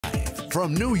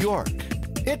From New York,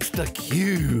 it's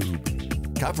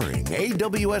theCUBE. Covering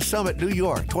AWS Summit New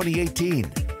York 2018.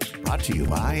 Brought to you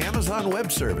by Amazon Web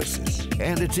Services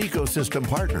and its ecosystem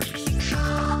partners.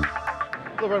 Hello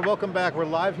everyone, welcome back. We're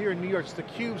live here in New York. It's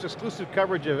theCUBE's exclusive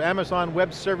coverage of Amazon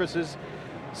Web Services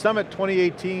Summit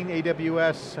 2018,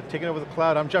 AWS, taking over the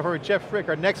cloud. I'm Jeff Frick.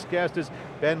 Our next guest is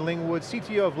Ben Lingwood,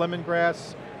 CTO of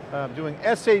Lemongrass, doing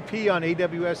SAP on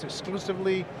AWS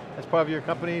exclusively as part of your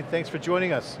company. Thanks for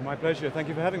joining us. My pleasure, thank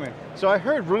you for having me. So I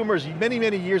heard rumors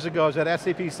many years ago, it was at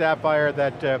SAP Sapphire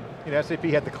that SAP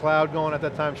had the cloud going at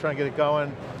that time, trying to get it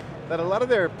going, that a lot of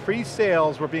their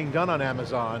pre-sales were being done on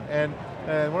Amazon, and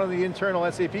one of the internal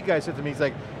SAP guys said to me, he's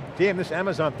like, damn, this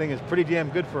Amazon thing is pretty damn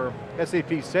good for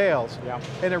SAP sales. Yeah.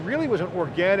 And it really was an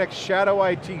organic shadow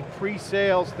IT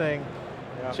pre-sales thing.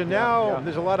 Yeah. So now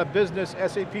there's a lot of business,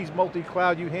 SAP's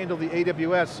multi-cloud, you handle the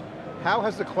AWS. How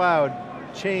has the cloud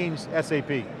changed SAP?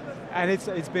 And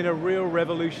it's been a real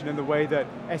revolution in the way that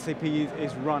SAP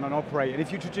is run and operate. And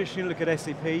if you traditionally look at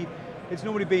SAP, it's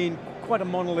normally been quite a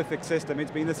monolithic system.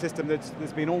 It's been the system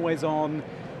that's been always on.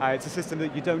 It's a system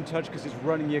that you don't touch because it's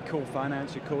running your core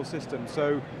finance, your core system.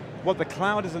 So what the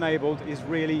cloud has enabled is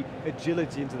really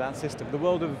agility into that system. The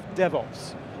world of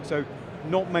DevOps. So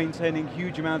not maintaining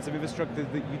huge amounts of infrastructure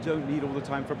that you don't need all the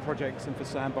time for projects and for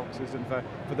sandboxes and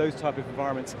for those type of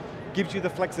environments. Gives you the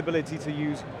flexibility to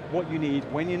use what you need,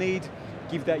 when you need,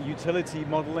 give that utility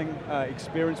modeling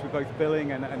experience with both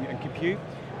billing and compute.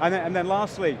 And then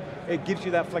lastly, it gives you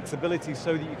that flexibility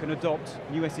so that you can adopt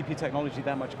new SAP technology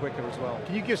that much quicker as well.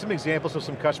 Can you give some examples of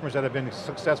some customers that have been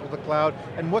successful with the cloud,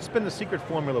 and what's been the secret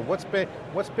formula? What's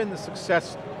been the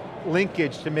success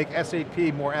linkage to make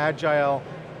SAP more agile,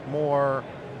 more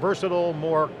versatile,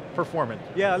 more performant?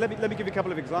 Yeah, let me give you a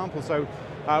couple of examples. So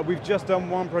we've just done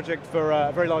one project for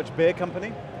a very large beer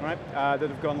company, right, that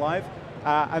have gone live.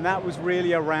 And that was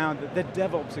really around the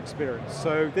DevOps experience.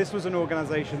 So this was an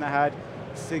organization that had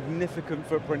significant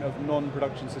footprint of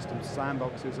non-production systems,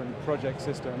 sandboxes and project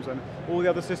systems, and all the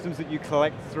other systems that you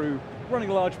collect through running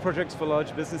large projects for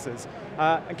large businesses,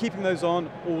 and keeping those on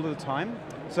all the time.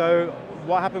 So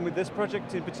what happened with this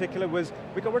project in particular was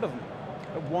we got rid of them.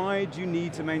 Why do you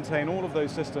need to maintain all of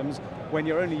those systems when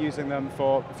you're only using them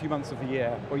for a few months of the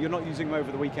year, or you're not using them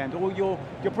over the weekend, or your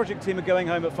project team are going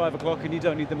home at 5 o'clock and you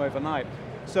don't need them overnight?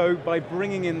 So by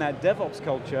bringing in that DevOps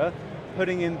culture,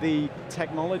 putting in the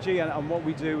technology, and what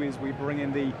we do is we bring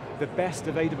in the best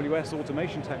of AWS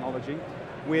automation technology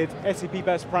with SAP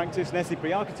best practice and SAP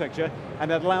architecture,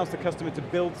 and that allows the customer to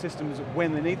build systems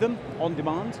when they need them, on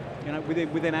demand,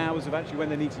 within hours of actually when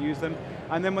they need to use them,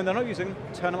 and then when they're not using them,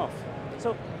 turn them off.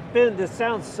 So Ben, it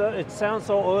sounds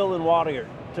so oil and water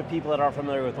to people that are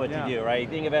familiar with what you do, right? You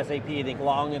think of SAP, you think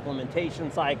long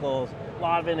implementation cycles, a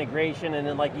lot of integration, and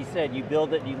then like you said, you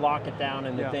build it, you lock it down,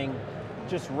 and the thing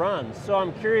just runs. So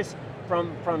I'm curious,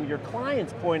 from your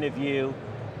client's point of view,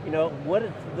 what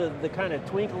is the kind of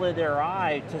twinkle in their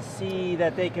eye to see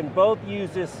that they can both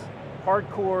use this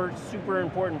hardcore, super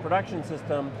important production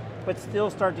system, but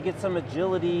still start to get some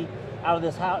agility out of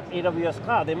this AWS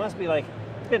cloud? They must be like,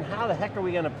 Ben, how the heck are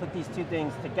we going to put these two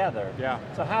things together? Yeah.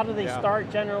 So how do they start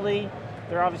generally?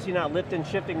 They're obviously not lift and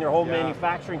shifting their whole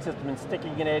manufacturing system and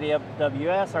sticking it in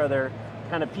AWS. Are there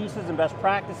kind of pieces and best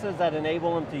practices that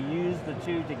enable them to use the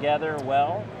two together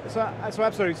well? So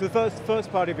absolutely, so the first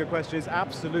part of your question is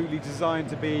absolutely designed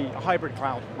to be a hybrid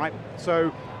cloud, right?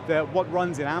 So what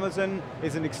runs in Amazon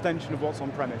is an extension of what's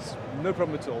on premise, no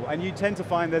problem at all. And you tend to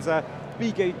find there's a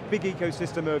big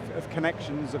ecosystem of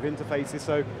connections, of interfaces,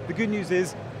 so the good news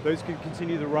is those can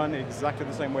continue to run exactly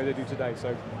the same way they do today,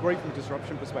 so great from a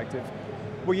disruption perspective.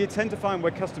 Well, you tend to find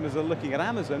where customers are looking at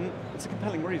Amazon, it's a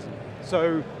compelling reason.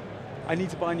 So I need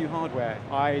to buy new hardware,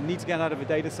 I need to get out of a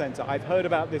data center, I've heard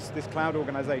about this cloud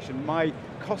organization, my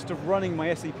cost of running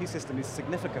my SAP system is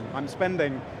significant. I'm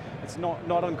spending, it's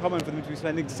not uncommon for them to be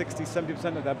spending 60,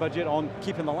 70% of their budget on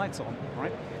keeping the lights on,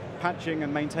 right? Patching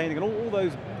and maintaining and all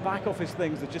those back office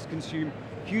things that just consume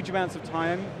huge amounts of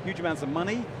time, huge amounts of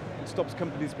money, and stops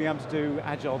companies being able to do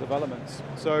agile developments.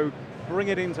 So bring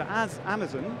it into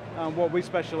Amazon, what we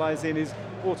specialize in is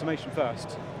automation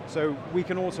first. So we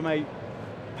can automate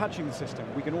patching the system,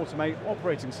 we can automate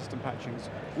operating system patchings,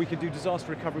 we can do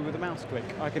disaster recovery with a mouse click,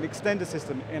 I can extend a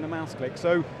system in a mouse click.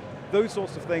 So those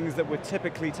sorts of things that were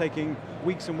typically taking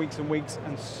weeks and weeks and weeks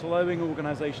and slowing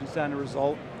organizations down a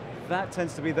result, that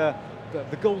tends to be the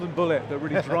golden bullet that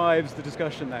really drives the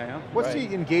discussion there. Huh? What's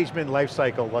the engagement life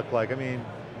cycle look like? I mean,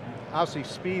 obviously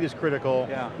speed is critical.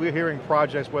 We're hearing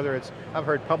projects, whether it's, I've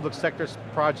heard public sector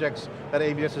projects that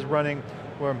AWS is running,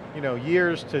 from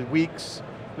years to weeks.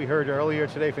 We heard earlier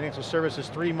today, financial services,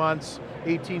 3 months,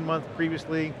 18 months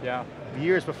previously. Yeah.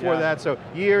 Years before that, so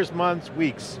years, months,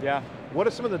 weeks. Yeah. What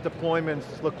do some of the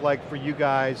deployments look like for you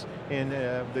guys in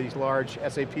these large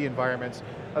SAP environments?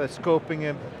 The scoping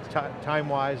and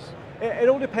time-wise? It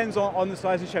all depends on the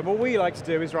size and shape. What we like to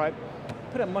do is, right,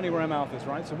 put our money where our mouth is,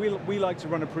 right? So we like to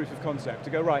run a proof of concept, to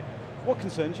go, right, what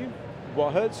concerns you?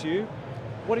 What hurts you?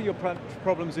 What are your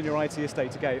problems in your IT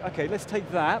estate? Okay, let's take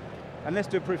that, and let's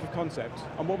do a proof of concept.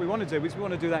 And what we want to do is we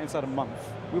want to do that inside a month.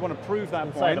 We want to prove that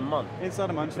point. Inside a month? Inside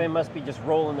a month. They must be just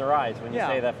rolling their eyes when you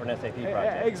say that for an SAP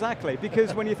project. Exactly,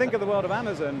 because when you think of the world of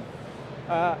Amazon,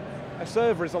 a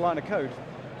server is a line of code,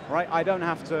 right? I don't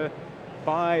have to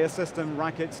buy a system,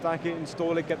 rack it, stack it,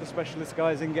 install it, get the specialist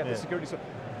guys in, get the security,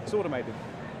 it's automated,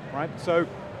 right? So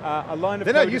a line of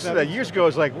code. They're not used to that. Years ago,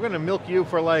 it's like, we're going to milk you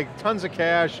for like tons of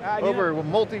cash, we're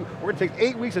going to take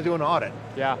 8 weeks to do an audit.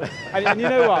 Yeah, and you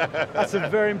know what? That's a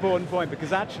very important point,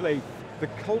 because actually, the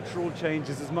cultural change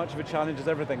is as much of a challenge as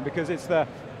everything, because it's the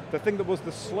thing that was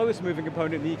the slowest moving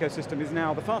component in the ecosystem is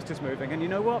now the fastest moving, and you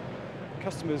know what?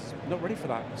 Customers not ready for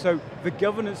that. So the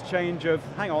governance change of,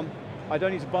 hang on, I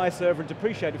don't need to buy a server and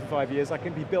depreciate it for 5 years, I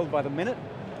can be billed by the minute.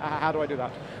 How do I do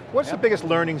that? What's the biggest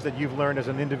learnings that you've learned as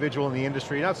an individual in the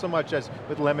industry? Not so much as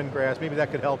with Lemongrass, maybe that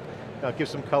could help give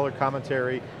some color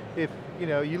commentary. If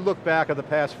you look back at the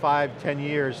past 5, 10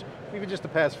 years, even just the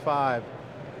past 5,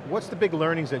 what's the big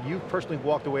learnings that you've personally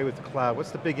walked away with the cloud?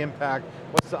 What's the big impact?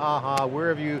 What's the aha? Where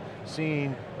have you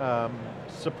seen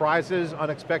surprises,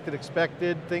 unexpected,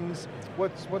 expected things?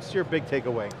 What's your big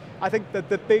takeaway? I think that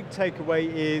the big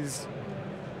takeaway is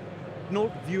not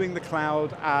viewing the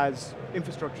cloud as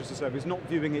infrastructure as a service, not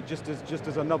viewing it just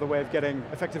as another way of getting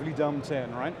effectively dumped in,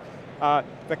 right?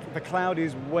 The cloud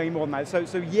is way more than that.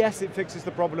 So yes, it fixes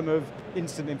the problem of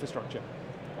instant infrastructure,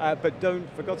 but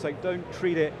for God's sake, don't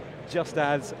treat it just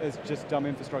as just dumb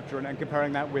infrastructure and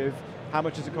comparing that with how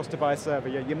much does it cost to buy a server.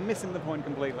 You're missing the point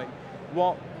completely.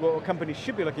 What companies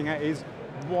should be looking at is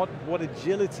what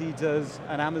agility does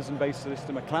an Amazon-based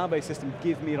system, a cloud-based system,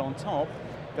 give me on top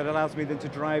that allows me then to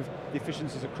drive the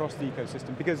efficiencies across the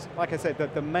ecosystem. Because, like I said,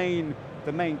 the main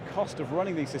cost of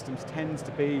running these systems tends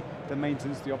to be the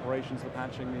maintenance, the operations, the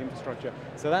patching, the infrastructure.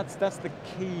 So that's the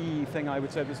key thing I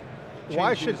would say.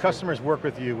 Why should customers work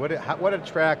with you? What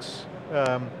attracts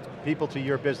people to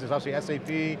your business? Obviously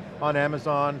SAP on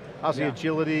Amazon, obviously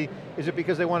agility. Is it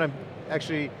because they want to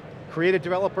actually create a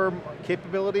developer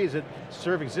capability? Is it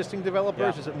serve existing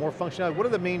developers? Is it more functionality? What are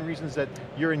the main reasons that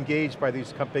you're engaged by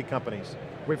these big companies?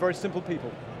 We're very simple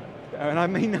people. And I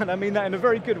mean that in a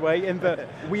very good way, in that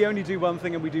we only do one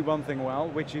thing and we do one thing well,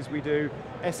 which is we do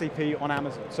SAP on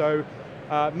Amazon. So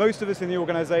most of us in the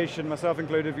organization, myself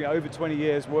included, over 20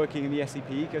 years working in the SAP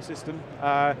ecosystem,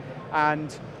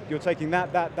 and you're taking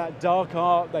that dark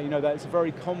art, that's a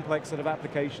very complex set of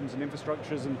applications and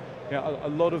infrastructures and a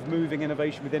lot of moving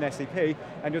innovation within SAP,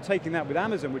 and you're taking that with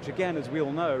Amazon, which again, as we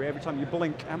all know, every time you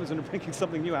blink, Amazon are bringing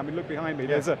something new. I mean, look behind me,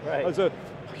 there's a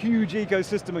huge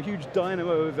ecosystem, a huge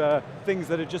dynamo of things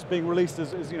that are just being released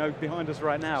as behind us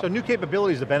right now. So new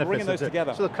capabilities, the benefits. Bringing those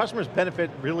together. So the customers benefit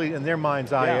really in their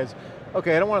mind's eye is,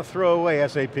 okay, I don't want to throw away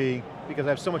SAP because I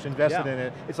have so much invested in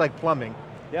it. It's like plumbing.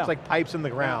 It's like pipes in the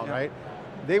ground, right?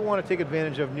 They want to take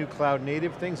advantage of new cloud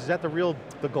native things. Is that the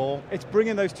goal? It's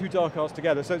bringing those two dark arts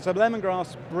together. So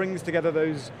Lemongrass brings together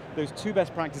those two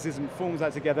best practices and forms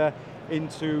that together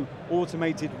into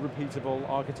automated, repeatable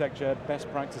architecture,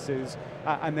 best practices,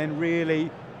 and then really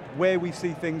where we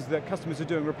see things that customers are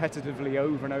doing repetitively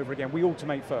over and over again, we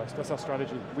automate first. That's our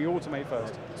strategy. We automate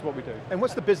first. That's what we do. And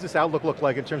what's the business outlook look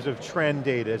like in terms of trend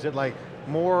data? Is it like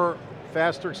more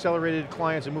faster, accelerated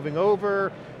clients are moving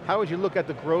over? How would you look at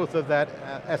the growth of that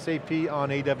SAP on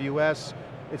AWS?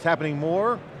 It's happening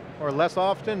more or less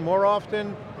often, more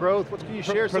often, growth? What can you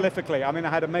share? Prolifically. I mean,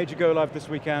 I had a major go live this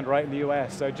weekend right in the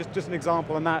US, so just an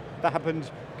example, and that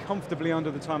happened comfortably under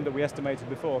the time that we estimated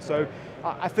before. So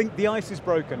I think the ice is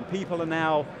broken. People are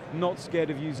now not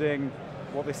scared of using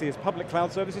what they see as public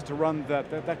cloud services to run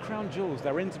their crown jewels,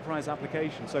 their enterprise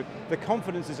applications. So the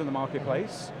confidence is in the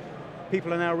marketplace.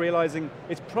 People are now realizing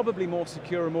it's probably more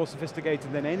secure and more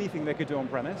sophisticated than anything they could do on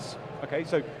premise. Okay,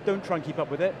 so don't try and keep up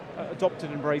with it, adopt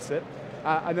it, embrace it.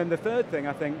 And then the third thing,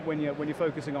 I think, when you're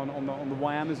focusing on the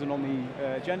why Amazon on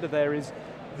the agenda there is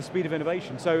the speed of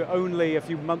innovation. So only a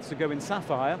few months ago in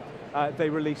Sapphire, they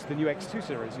released the new X2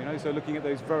 series, so looking at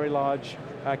those very large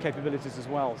capabilities as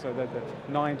well. So the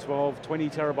 9, 12, 20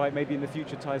 terabyte, maybe in the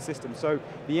future tier system. So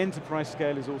the enterprise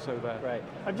scale is also there. Right.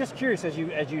 I'm just curious, as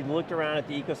you looked around at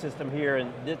the ecosystem here,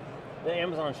 and the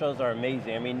Amazon shows are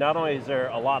amazing. I mean, not only is there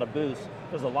a lot of booths,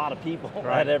 there's a lot of people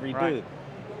at every booth.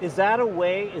 Is that a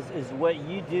way, is what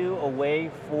you do a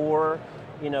way for,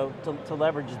 to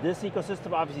leverage this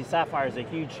ecosystem? Obviously Sapphire is a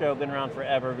huge show, been around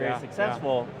forever, very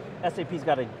successful. SAP's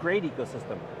got a great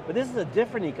ecosystem, but this is a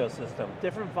different ecosystem,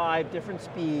 different vibe, different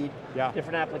speed,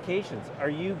 different applications. Are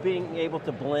you being able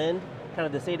to blend kind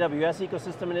of this AWS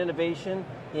ecosystem and innovation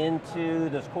into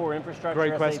this core infrastructure?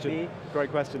 Great question,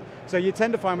 great question. So you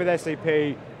tend to find with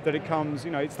SAP that it comes,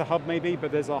 it's the hub maybe,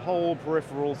 but there's a whole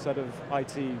peripheral set of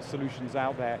IT solutions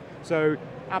out there. So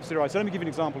absolutely right, so let me give you an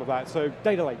example of that. So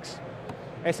data lakes.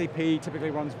 SAP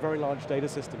typically runs very large data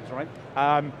systems, right?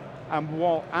 And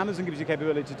what Amazon gives you the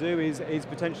capability to do is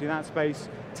potentially in that space,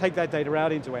 take that data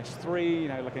out into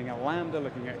S3, looking at Lambda,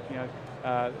 looking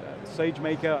at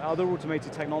SageMaker, other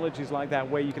automated technologies like that,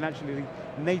 where you can actually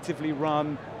natively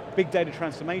run big data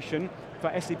transformation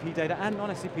for SAP data and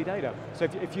non-SAP data. So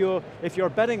if you're a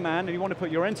betting man and you want to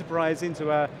put your enterprise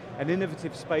into an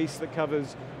innovative space that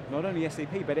covers not only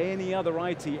SAP, but any other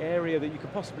IT area that you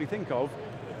could possibly think of,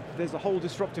 there's a whole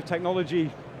disruptive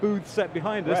technology booth set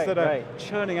behind us that are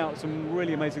churning out some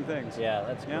really amazing things. Yeah,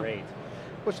 that's great.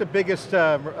 What's the biggest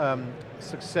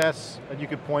success that you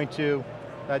could point to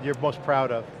that you're most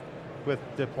proud of with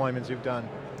deployments you've done?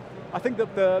 I think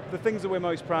that the things that we're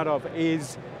most proud of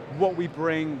is what we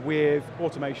bring with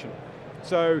automation.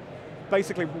 So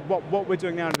basically what we're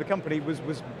doing now in the company was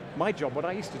my job, what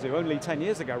I used to do only 10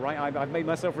 years ago, right? I've made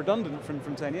myself redundant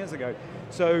from 10 years ago.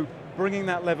 So bringing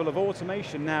that level of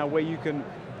automation now where you can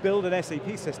build an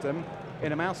SAP system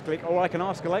in a mouse click, or I can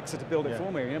ask Alexa to build it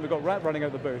for me. We've got Rat running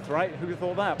out the booth, right? Who would have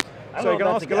thought that? So you can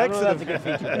ask Alexa. That's a good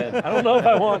feature, Ben. I don't know if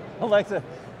I want Alexa.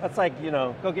 That's like,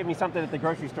 go get me something at the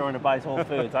grocery store and it buys Whole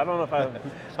Foods. I don't know if I...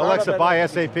 Alexa, buy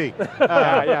SAP.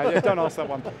 yeah, don't ask that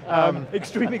one.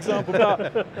 Extreme example,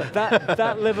 but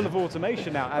that level of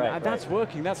automation now, and that's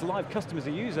working, that's live, customers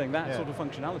are using that sort of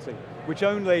functionality, which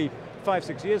only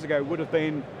 5-6 years ago would have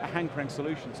been a hand-crank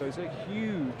solution, so it's a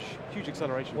huge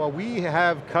acceleration. Well, we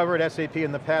have covered SAP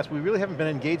in the past. We really haven't been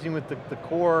engaging with the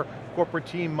core corporate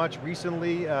team much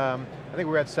recently. I think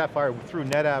we were at Sapphire through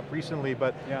NetApp recently,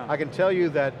 but I can tell you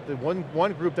that the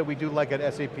one group that we do like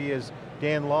at SAP is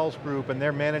Dan Lull's group, and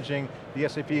they're managing the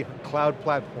SAP cloud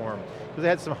platform. So they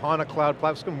had some HANA cloud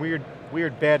platform, some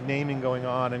weird bad naming going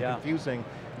on and confusing.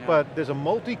 But there's a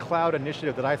multi-cloud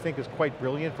initiative that I think is quite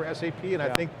brilliant for SAP, and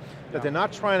I think that they're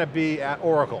not trying to be at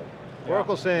Oracle.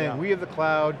 Oracle's saying, we have the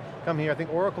cloud, come here. I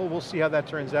think Oracle, we'll see how that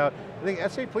turns out. I think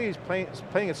SAP is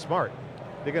playing it smart.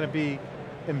 They're going to be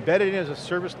embedded in as a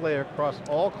service layer across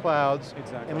all clouds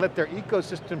and let their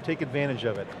ecosystem take advantage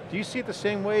of it. Do you see it the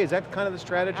same way? Is that kind of the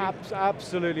strategy?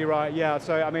 Absolutely right, yeah.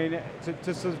 So I mean,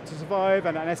 to survive,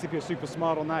 and SAP is super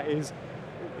smart on that, is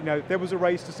there was a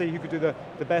race to see who could do the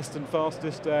best and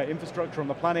fastest infrastructure on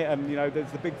the planet, and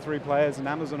there's the big three players, and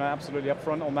Amazon are absolutely up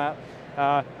front on that,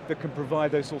 that can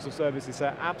provide those sorts of services.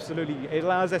 So absolutely, it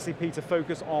allows SAP to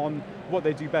focus on what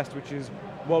they do best, which is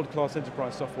world-class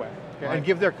enterprise software. Right? And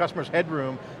give their customers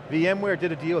headroom. VMware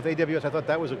did a deal with AWS. I thought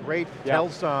that was a great tell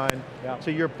sign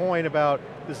to your point about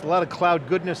there's a lot of cloud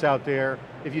goodness out there.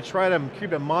 If you try to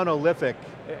keep it monolithic,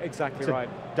 it's a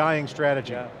dying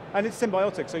strategy. And it's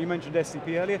symbiotic, so you mentioned SAP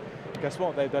earlier. Guess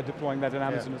what, they're deploying that in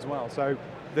Amazon as well. So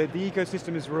the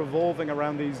ecosystem is revolving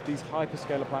around these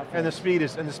hyperscaler platforms. And the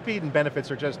speed and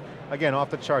benefits are just, again, off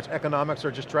the charts. Economics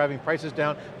are just driving prices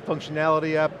down,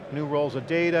 functionality up, new roles of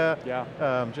data,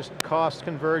 just cost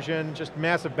conversion, just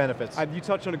massive benefits. And you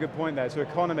touched on a good point there, so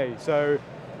economy. So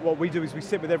what we do is we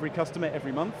sit with every customer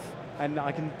every month, and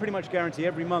I can pretty much guarantee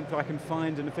every month I can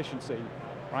find an efficiency.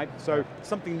 Right? So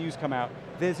something new's come out,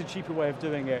 there's a cheaper way of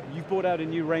doing it. You've brought out a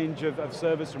new range of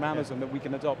service from Amazon that we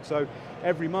can adopt. So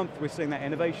every month we're seeing that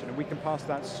innovation and we can pass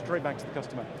that straight back to the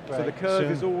customer. So the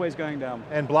curve is always going down.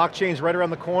 And blockchain's right around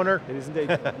the corner. It is indeed.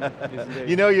 It is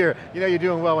indeed. You're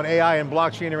doing well when AI and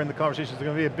blockchain are in the conversation. It's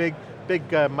going to be a big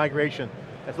migration.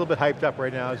 That's a little bit hyped up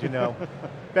right now, as you know.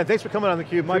 Ben, thanks for coming on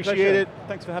theCUBE, appreciate it.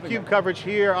 Thanks for having me. CUBE coverage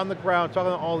here on the ground,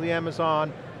 talking about all the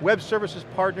Amazon Web Services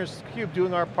partners, CUBE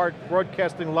doing our part,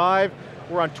 broadcasting live.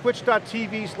 We're on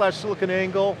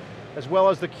twitch.tv/SiliconANGLE, as well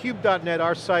as thecube.net,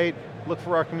 our site. Look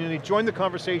for our community, join the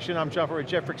conversation. I'm John Furrier,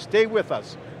 Jeff Frick. Stay with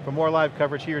us for more live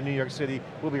coverage here in New York City.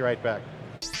 We'll be right back.